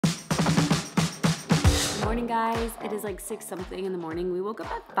morning, guys. It is like 6 something in the morning. We woke up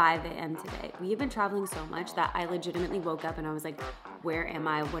at 5 a.m. today. We have been traveling so much that I legitimately woke up and I was like, where am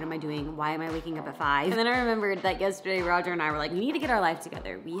I? What am I doing? Why am I waking up at 5? And then I remembered that yesterday Roger and I were like, we need to get our life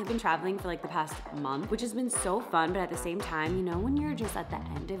together. We have been traveling for like the past month, which has been so fun, but at the same time, you know, when you're just at the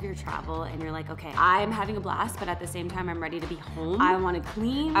end of your travel and you're like, okay, I'm having a blast, but at the same time, I'm ready to be home. I want to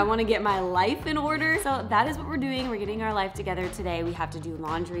clean. I want to get my life in order. So that is what we're doing. We're getting our life together today. We have to do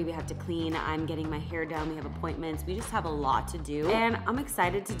laundry. We have to clean. I'm getting my hair done. We have appointments. We just have a lot to do and I'm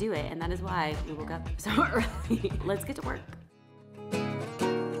excited to do it. And that is why we woke up so early. Let's get to work.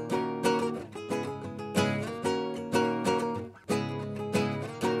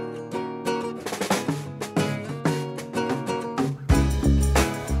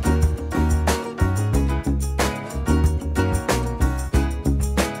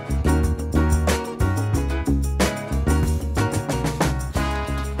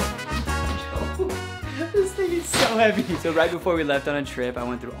 Heavy. So right before we left on a trip, I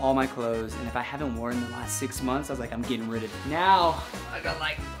went through all my clothes, and if I haven't worn in the last 6 months, I was like, I'm getting rid of it. Now, I got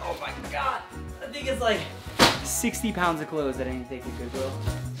like, oh my God, I think it's like 60 pounds of clothes that I need to take to Goodwill.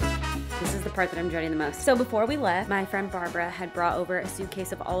 This is the part that I'm dreading the most. So before we left, my friend Barbara had brought over a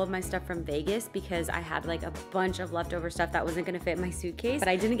suitcase of all of my stuff from Vegas because I had like a bunch of leftover stuff that wasn't gonna fit in my suitcase, but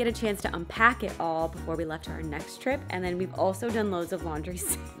I didn't get a chance to unpack it all before we left to our next trip. And then we've also done loads of laundry.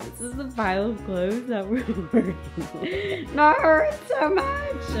 This is the pile of clothes that we're working on. That hurts so much.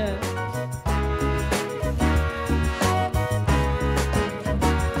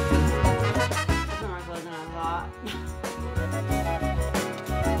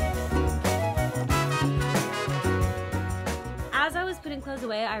 Putting clothes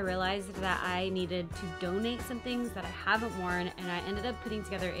away, I realized that I needed to donate some things that I haven't worn, and I ended up putting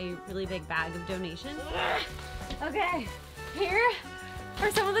together a really big bag of donations. Okay, here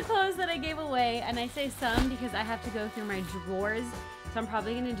are some of the clothes that I gave away, and I say some because I have to go through my drawers, so I'm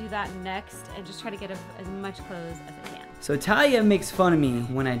probably gonna do that next and just try to get as much clothes as I can. So Talia makes fun of me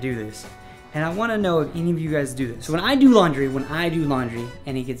when I do this. And I wanna know if any of you guys do this. So when I do laundry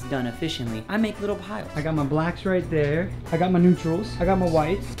and it gets done efficiently, I make little piles. I got my blacks right there. I got my neutrals. I got my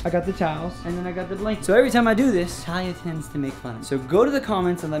whites. I got the towels. And then I got the blankets. So every time I do this, Talia tends to make fun of me. So go to the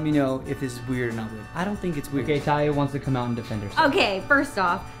comments and let me know if this is weird or not weird. I don't think it's weird. Okay, Talia wants to come out and defend herself. Okay, first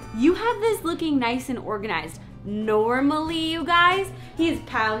off, you have this looking nice and organized. Normally, you guys, he's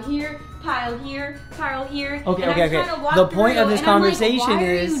pile here, pile here, pile here. Okay. The point of this conversation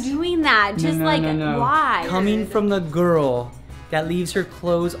is, why are you doing that? Just no. Why? Coming from the girl that leaves her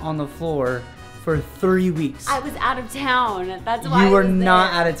clothes on the floor for 3 weeks. I was out of town. That's why you were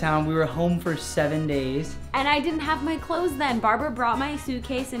not out of town. We were home for 7 days. And I didn't have my clothes then. Barbara brought my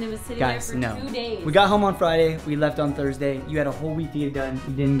suitcase and it was sitting there for 2 days. We got home on Friday. We left on Thursday. You had a whole week to get it done.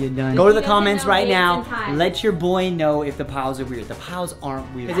 You didn't get done. Go to the comments right now. Let your boy know if the piles are weird. The piles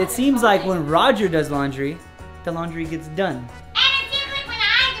aren't weird. Because it seems like when Roger does laundry, the laundry gets done. And it seems like when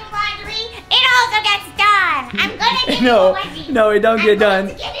I do laundry, it also gets done. I'm gonna give you a wedgie. No, it don't get done.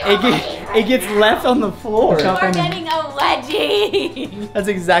 It gets left on the floor. You're getting a wedgie. That's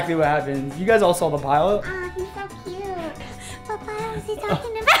exactly what happens. You guys all saw the pile? Oh, he's so cute. What pile is he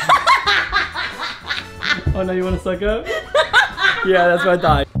talking about? Oh no, you want to suck up? Yeah, that's what I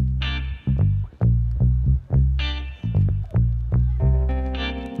thought.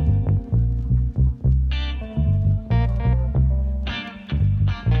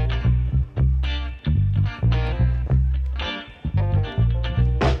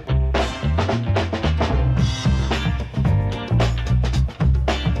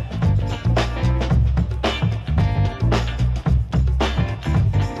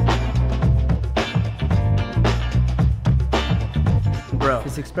 Bro,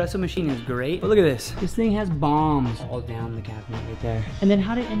 this espresso machine is great, but look at this. This thing has bombs all down the cabinet right there. And then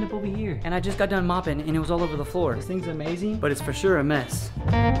how did it end up over here? And I just got done mopping and it was all over the floor. This thing's amazing, but it's for sure a mess.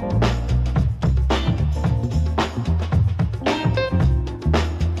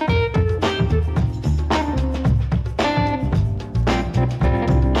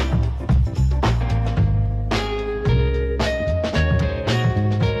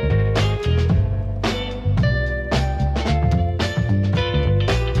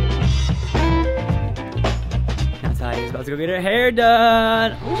 Let's go get her hair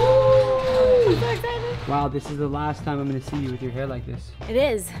done. Ooh, I'm so excited. Wow, this is the last time I'm gonna see you with your hair like this. It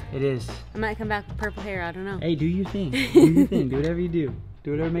is. It is. I might come back with purple hair, I don't know. Hey, do your thing. Do your thing. Do whatever you do.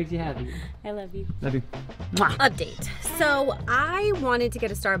 Do whatever makes you happy. I love you. Love you. Mwah. Update. So I wanted to get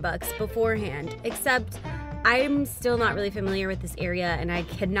a Starbucks beforehand, except I'm still not really familiar with this area and I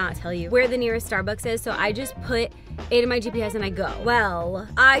cannot tell you where the nearest Starbucks is, so I just put it in my GPS and I go. Well,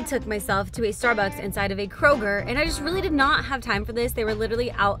 I took myself to a Starbucks inside of a Kroger and I just really did not have time for this. They were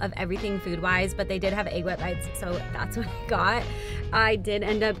literally out of everything food-wise, but they did have egg wet bites, so that's what I got. I did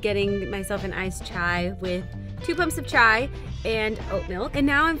end up getting myself an iced chai with 2 pumps of chai and oat milk. And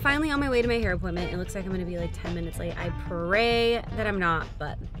now I'm finally on my way to my hair appointment. It looks like I'm gonna be like 10 minutes late. I pray that I'm not,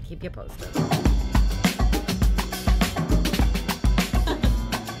 but keep you posted.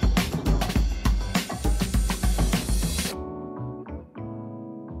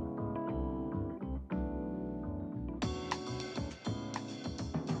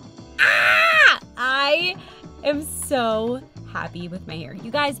 I am so happy with my hair. You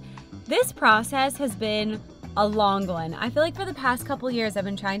guys, this process has been a long one. I feel like for the past couple years I've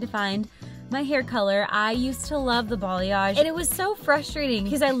been trying to find my hair color. I used to love the balayage and it was so frustrating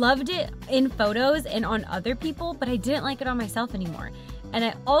because I loved it in photos and on other people, but I didn't like it on myself anymore. And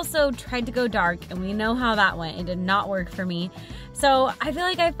I also tried to go dark and we know how that went. It did not work for me. So I feel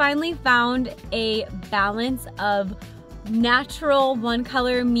like I finally found a balance of natural one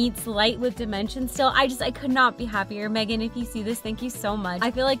color meets light with dimension still. I could not be happier. Megan, if you see this, thank you so much. I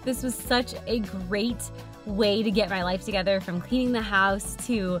feel like this was such a great way to get my life together, from cleaning the house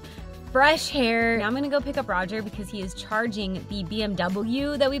to fresh hair. Now I'm gonna go pick up Roger because he is charging the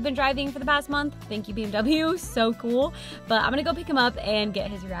BMW that we've been driving for the past month. Thank you, BMW, so cool. But I'm gonna go pick him up and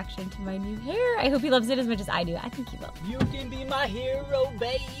get his reaction to my new hair. I hope he loves it as much as I do. I think he will. You can be my hero,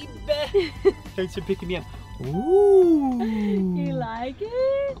 baby. Thanks for picking me up. Ooh. You like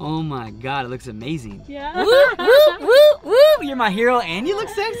it? Oh my God, it looks amazing. Yeah. Woo, woo, woo, woo. You're my hero and you look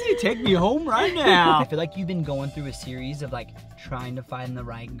sexy. Take me home right now. I feel like you've been going through a series of like trying to find the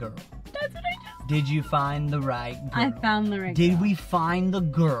right girl. That's what I just Did you find the right girl? I found the right Did girl. we find the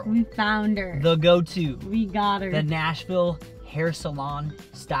girl? We found her. The go-to. We got her. The Nashville hair salon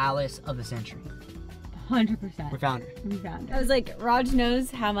stylist of the century. 100%. We found her. We found her. I was like, Raj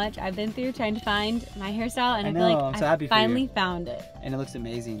knows how much I've been through trying to find my hairstyle, and I feel know, like I'm so I happy for you. finally found it. And it looks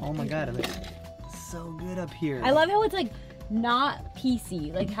amazing. Oh my God, it looks so good up here. I love how it's like not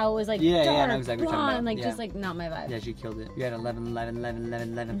PC, like how it was like Yeah, dark, yeah, I know exactly what you're talking blonde, about. like just like not my vibe. Yeah, she killed it. You had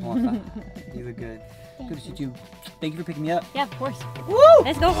 11.5. You look good. Good to see you. Thank you for picking me up. Yeah, of course. Woo!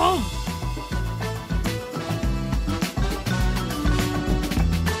 Let's go home.